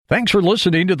Thanks for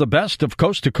listening to the Best of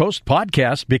Coast to Coast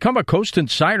podcast. Become a Coast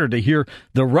Insider to hear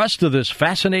the rest of this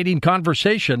fascinating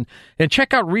conversation, and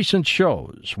check out recent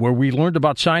shows where we learned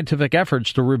about scientific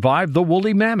efforts to revive the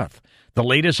woolly mammoth, the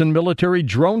latest in military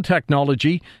drone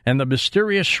technology, and the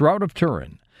mysterious Shroud of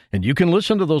Turin. And you can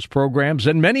listen to those programs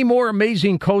and many more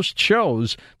amazing Coast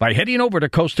shows by heading over to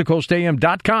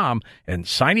coasttocoastam.com and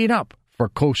signing up for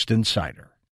Coast Insider.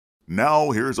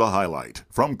 Now here's a highlight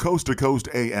from Coast to Coast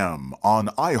AM on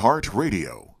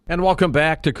iHeartRadio. And welcome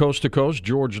back to Coast.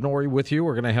 George Norrie with you.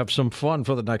 We're going to have some fun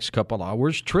for the next couple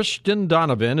hours. Tristan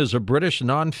Donovan is a British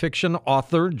nonfiction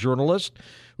author, journalist,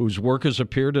 whose work has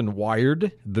appeared in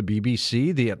Wired, the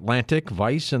BBC, The Atlantic,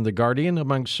 Vice, and The Guardian,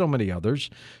 among so many others.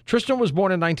 Tristan was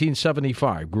born in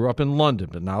 1975, grew up in London,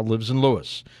 but now lives in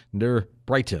Lewes, near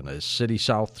Brighton, a city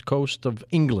south coast of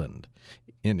England.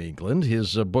 In England,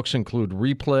 his books include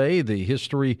Replay, The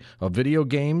History of Video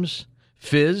Games,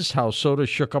 Fizz, How Soda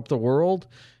Shook Up the World,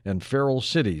 and Feral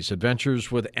Cities,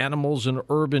 Adventures with Animals in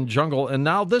Urban Jungle. And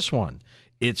now this one,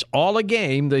 It's All a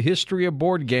Game, The History of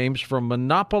Board Games from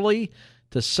Monopoly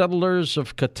to Settlers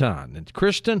of Catan. And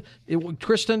Tristan,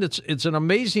 it's an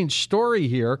amazing story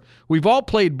here. We've all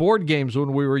played board games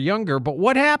when we were younger, but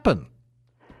what happened?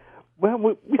 Well,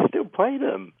 we still play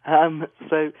them.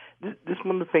 So this is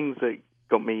one of the things that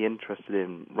got me interested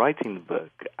in writing the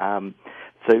book.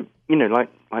 So, like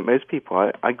most people,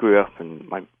 I grew up and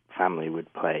my family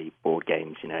would play board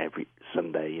games, every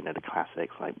Sunday, the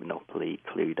classics like Monopoly,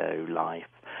 Cluedo, Life.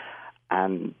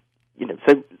 And,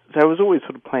 so I was always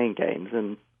sort of playing games,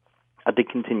 and I did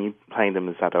continue playing them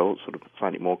as adults, sort of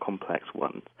slightly more complex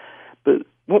ones. But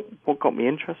what got me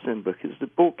interested in the book is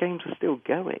that board games are still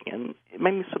going, and it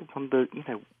made me sort of wonder,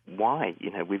 why?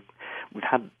 We've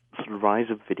had sort of rise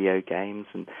of video games,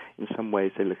 and in some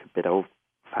ways they look a bit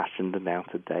old-fashioned and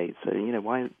out of date. So,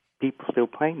 why are people still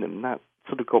playing them? And that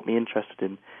sort of got me interested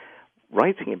in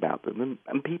writing about them,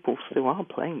 and people still are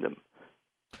playing them.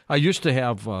 I used to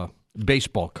have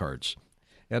baseball cards,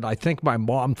 and I think my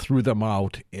mom threw them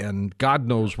out, and God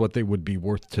knows what they would be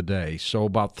worth today. So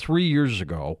about 3 years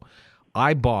ago,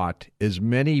 I bought as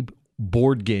many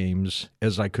board games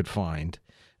as I could find,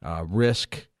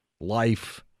 Risk,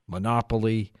 Life,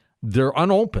 Monopoly. They're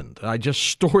unopened. I just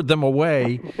stored them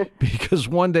away because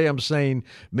one day I'm saying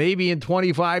maybe in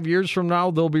 25 years from now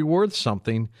they'll be worth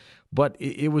something. But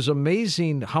it was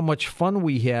amazing how much fun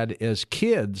we had as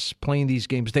kids playing these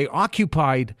games. They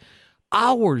occupied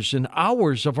hours and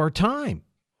hours of our time.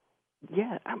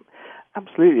 Yeah,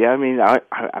 absolutely. I mean, I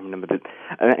remember that,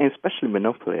 and especially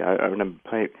Monopoly. I remember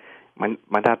playing.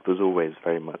 My dad was always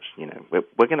very much,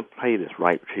 we're going to play this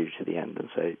right through to the end. And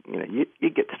so, you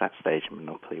get to that stage in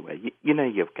Monopoly where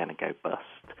you're going to go bust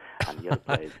and the other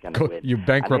player's going to win. You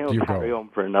bankrupt, and you carry go. on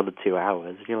for another 2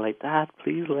 hours. You're like, Dad,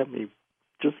 please let me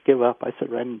just give up. I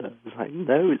surrender. It's like,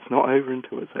 no, it's not over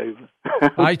until it's over.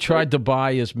 I tried to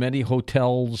buy as many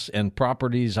hotels and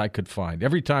properties I could find.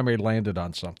 Every time I landed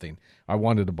on something, I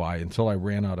wanted to buy until I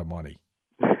ran out of money.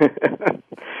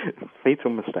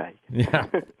 Fatal mistake. Yeah.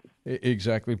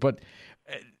 Exactly. But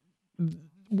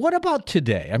what about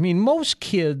today? I mean, most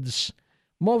kids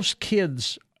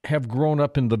have grown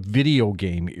up in the video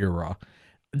game era.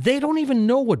 They don't even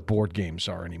know what board games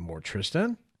are anymore,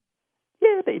 Tristan.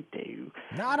 Yeah, they do.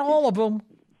 Not all of them.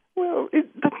 Well,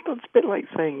 that's a bit like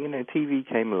saying, TV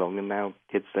came along and now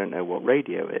kids don't know what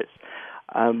radio is.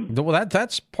 Well,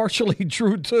 that's partially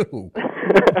true, too.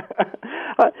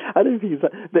 I don't think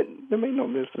they may not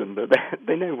listen, but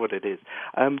they know what it is.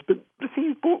 But the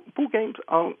thing is, board games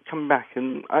aren't coming back,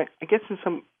 and I guess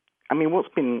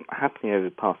what's been happening over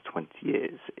the past 20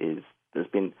 years is there's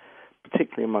been,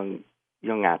 particularly among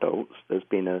young adults, there's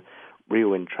been a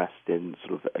real interest in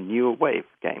sort of a newer wave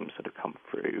of games that have come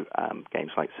through,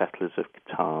 games like Settlers of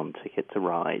Catan, Ticket to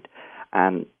Ride,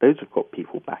 and those have got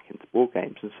people back into board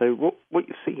games. And so what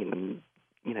you're seeing,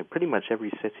 and pretty much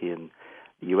every city in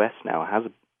the US now has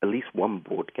at least one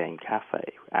board game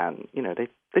cafe, and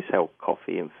they sell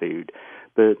coffee and food,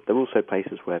 but there are also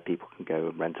places where people can go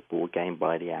and rent a board game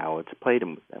by the hour to play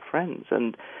them with their friends.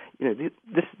 And this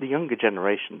is the younger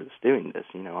generation that's doing this.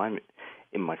 I'm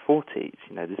in my 40s.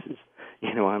 This is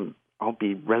I'll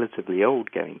be relatively old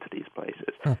going to these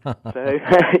places. So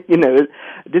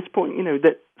at this point,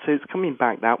 so it's coming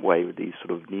back that way with these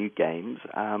sort of new games.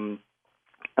 And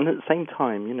at the same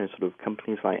time, sort of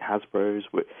companies like Hasbro's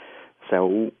sell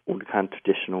all the kind of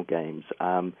traditional games.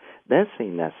 They're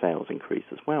seeing their sales increase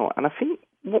as well. And I think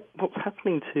what's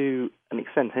happening to an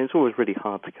extent, and it's always really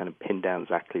hard to kind of pin down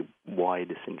exactly why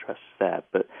this interest is there,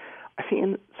 but I think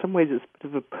in some ways it's a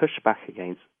bit of a pushback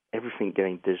against everything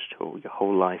going digital, your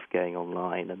whole life going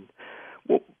online. And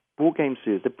what board games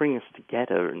do is they bring us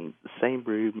together in the same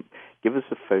room, give us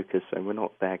a focus, and we're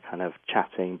not there kind of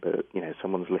chatting, but,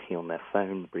 someone's looking on their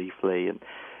phone briefly. And,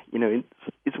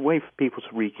 it's a way for people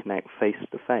to reconnect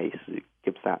face-to-face. It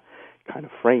gives that kind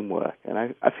of framework. And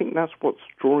I think that's what's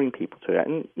drawing people to it.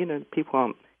 And, people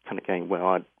aren't kind of going, well,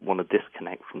 I want to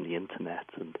disconnect from the internet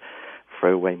and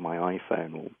throw away my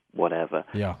iPhone or whatever.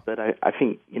 Yeah. But I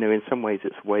think, in some ways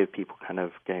it's a way of people kind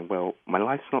of going, well, my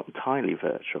life's not entirely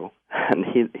virtual, and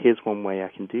here's one way I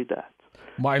can do that.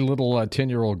 My little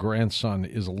 10-year-old grandson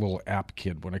is a little app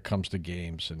kid when it comes to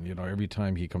games. And, every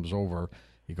time he comes over,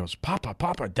 he goes, Papa,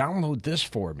 download this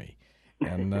for me.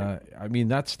 And,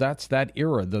 that's that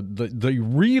era. The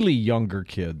really younger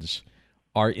kids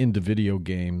are into video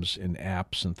games and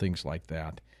apps and things like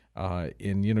that.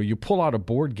 And, you pull out a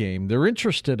board game, they're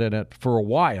interested in it for a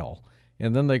while,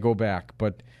 and then they go back.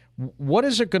 But what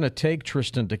is it going to take,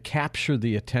 Tristan, to capture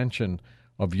the attention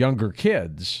of younger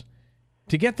kids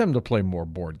to get them to play more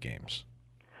board games?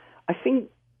 I think,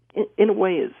 in a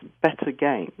way, it's better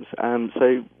games.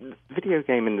 So the video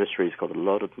game industry has got a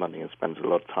lot of money and spends a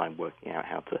lot of time working out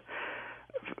how to,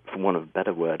 for want of a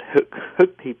better word,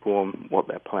 hook people on what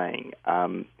they're playing.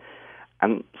 And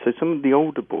so some of the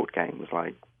older board games,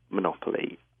 like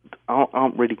Monopoly,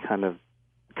 aren't really kind of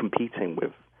competing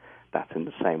with that in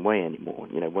the same way anymore.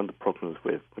 One of the problems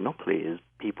with Monopoly is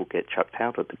people get chucked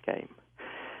out of the game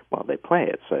while they play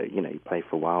it. So, you play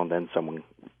for a while and then someone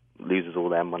loses all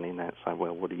their money and then it's like,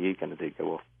 well, what are you going to do?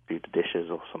 Go off, do the dishes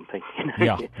or something?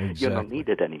 Yeah, exactly. You're not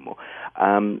needed anymore.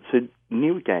 So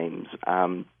newer games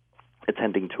are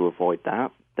tending to avoid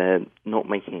that. They're not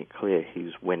making it clear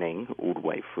who's winning all the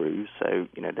way through. So,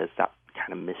 there's that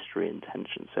kind of mystery and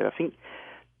tension. So I think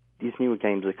these newer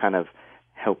games are kind of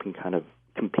helping kind of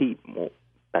compete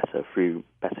better through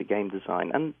better game design.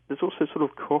 And there's also sort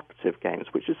of cooperative games,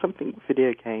 which is something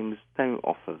video games don't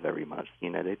offer very much.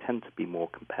 They tend to be more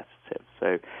competitive.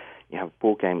 So you have a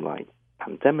board game like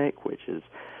Pandemic, which is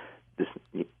this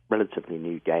relatively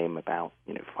new game about,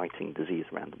 fighting disease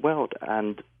around the world.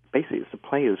 And basically it's the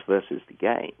players versus the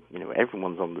game.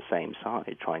 Everyone's on the same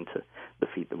side trying to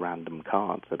defeat the random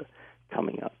cards that are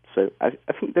coming up. So I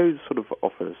think those sort of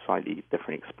offer a slightly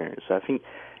different experience. So I think,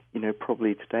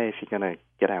 probably today if you're going to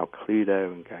get out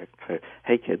Cluedo and go,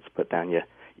 hey kids, put down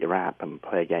your app and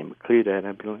play a game of Cluedo, and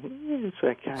they'd be like, it's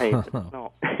okay,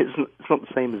 but it's not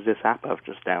the same as this app I've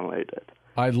just downloaded.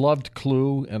 I loved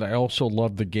Clue, and I also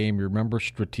loved the game. You remember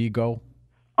Stratego?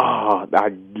 Oh, I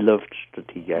loved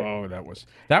Stratego. Oh,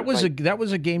 that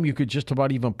was a game you could just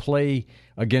about even play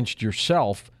against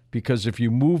yourself, because if you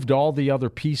moved all the other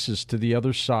pieces to the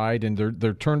other side and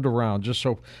they're turned around, just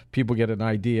so people get an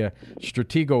idea,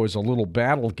 Stratego is a little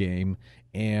battle game,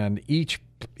 and each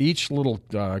little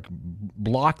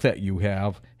block that you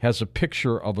have has a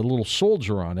picture of a little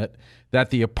soldier on it that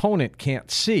the opponent can't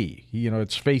see.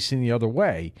 It's facing the other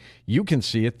way. You can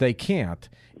see it, they can't.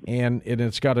 And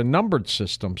it's got a numbered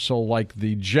system. So like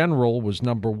the general was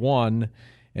number 1,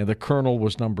 and the colonel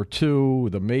was number 2,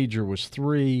 the major was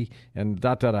 3, and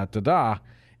da-da-da-da-da.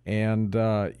 And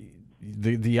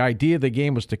the idea of the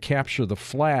game was to capture the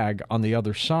flag on the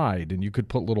other side, and you could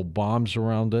put little bombs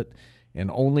around it,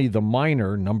 and only the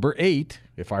minor, number 8,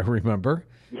 if I remember,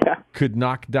 could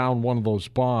knock down one of those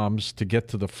bombs to get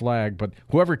to the flag. But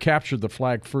whoever captured the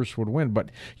flag first would win. But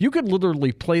you could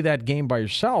literally play that game by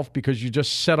yourself because you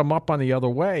just set them up on the other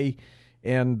way,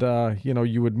 and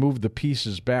you would move the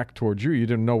pieces back towards you. You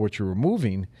didn't know what you were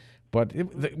moving, but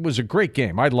it was a great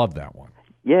game. I love that one.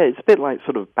 Yeah, it's a bit like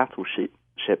sort of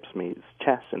Battleships meets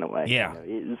chess in a way. Yeah.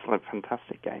 It's like a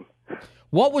fantastic game.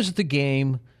 What was the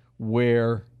game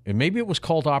where, and maybe it was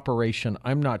called Operation,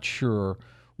 I'm not sure,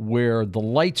 where the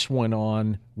lights went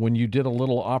on when you did a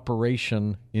little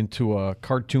operation into a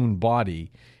cartoon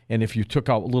body, and if you took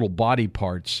out little body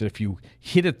parts, if you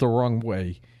hit it the wrong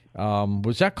way,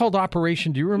 was that called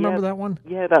Operation? Do you remember that one?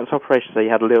 Yeah, that's Operation. So you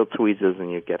had little tweezers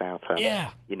and you'd get out, sort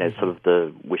of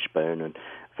the wishbone and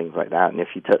things like that. And if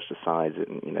you touched the sides,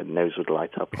 the nose would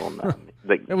light up on them.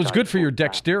 It was good for your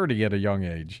dexterity at a young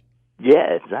age.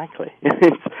 Yeah, exactly.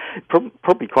 It's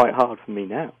probably quite hard for me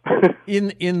now.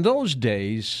 In those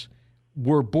days,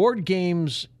 were board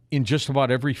games in just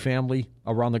about every family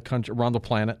around the country, around the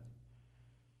planet?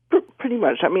 Pretty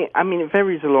much. I mean, it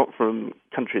varies a lot from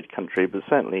country to country, but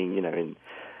certainly, in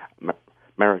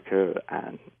America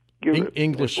and Europe,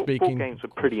 English-speaking board games are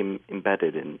pretty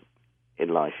embedded in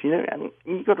life. And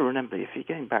you've got to remember, if you're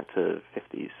going back to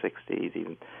 50s, 60s,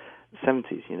 even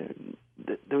 70s,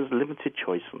 there was limited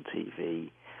choice on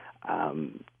TV.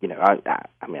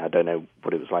 I don't know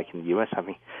what it was like in the US,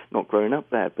 having not grown up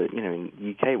there, but in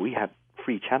the UK we had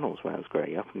 3 channels when I was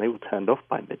growing up, and they were turned off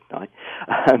by midnight.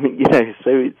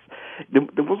 So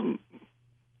there wasn't,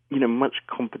 much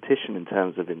competition in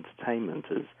terms of entertainment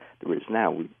as there is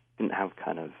now. We didn't have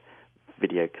kind of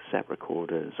video cassette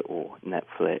recorders or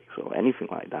Netflix or anything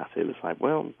like that. It was like,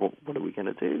 well, what are we going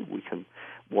to do? We can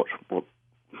watch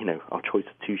our choice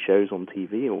of 2 shows on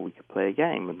TV, or we could play a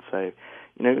game. And so,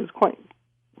 it was quite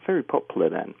very popular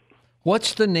then.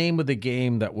 What's the name of the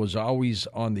game that was always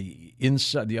on the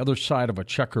inside, the other side of a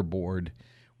checkerboard,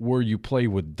 where you play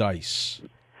with dice?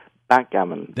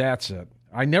 Backgammon. That's it.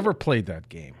 I never played that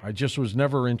game. I just was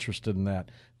never interested in that.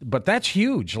 But that's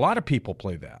huge. A lot of people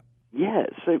play that. Yeah,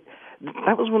 so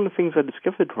that was one of the things I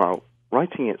discovered while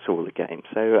writing It's All a Game.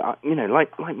 So,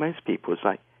 like most people, it's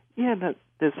like, yeah,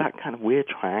 there's that kind of weird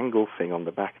triangle thing on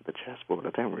the back of the chessboard. I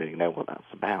don't really know what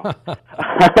that's about.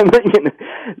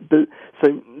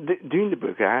 Doing the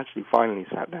book, I actually finally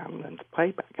sat down and to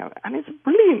play backgammon, and it's a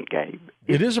brilliant game.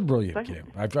 It is a brilliant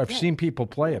game. I've seen people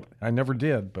play it. I never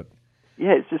did, but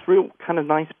yeah, it's this real kind of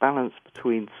nice balance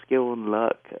between skill and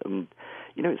luck, and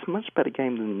it's a much better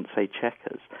game than, say,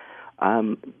 checkers.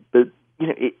 But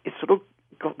it sort of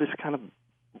got this kind of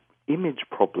image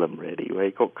problem, really, where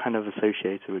it got kind of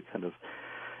associated with kind of,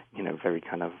 very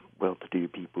kind of well-to-do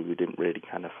people who didn't really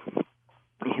kind of,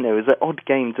 it was an odd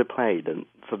game to play and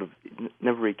sort of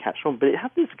never really catch on. But it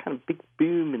had this kind of big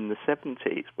boom in the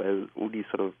 70s where all these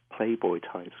sort of Playboy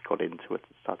types got into it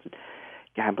and started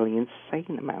gambling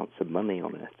insane amounts of money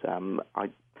on it. I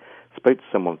spoke to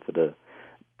someone for the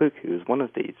book who was one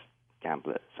of these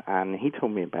gamblers, and he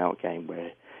told me about a game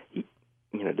where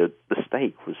the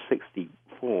stake was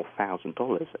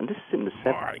 $64,000, and this is in the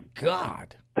 70s. My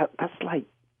God, that's like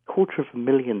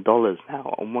 $250,000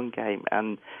 now on one game,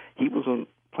 and he wasn't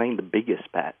playing the biggest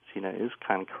bets. It was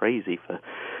kind of crazy for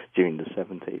during the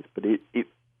 70s, but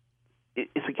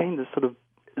it's a game that sort of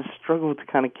struggled to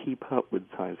kind of keep up with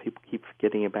times. People keep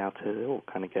forgetting about it, or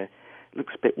kind of go, it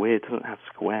looks a bit weird, doesn't have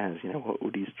squares, what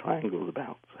are these triangles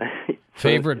about?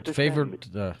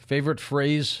 Favorite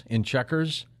phrase in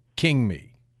checkers? King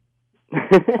me.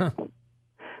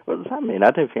 What does that mean?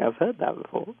 I don't think I've heard that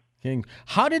before. King.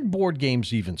 How did board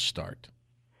games even start?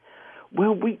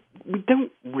 Well, we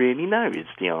don't really know is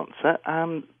the answer,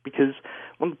 because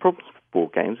one of the problems with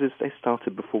board games is they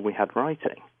started before we had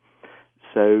writing.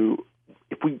 So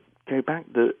if we go back,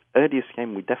 the earliest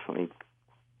game we definitely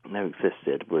know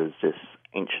existed was this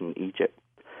ancient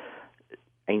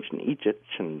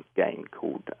Egyptian game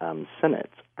called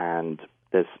Senet, and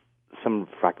there's some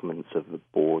fragments of the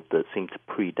board that seem to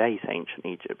predate ancient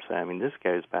Egypt. So, this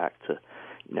goes back to,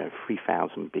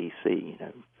 3000 BC,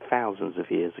 thousands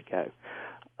of years ago.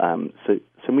 So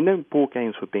we know board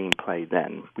games were being played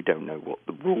then. We don't know what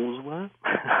the rules were.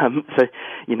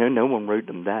 No one wrote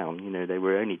them down. They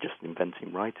were only just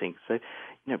inventing writing. So,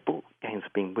 board games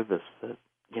have been with us for, as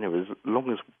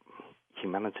long as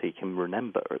humanity can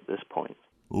remember at this point.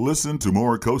 Listen to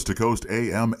more Coast to Coast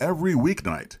AM every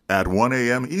weeknight at 1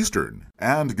 a.m. Eastern,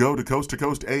 and go to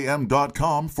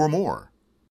coasttocoastam.com for more.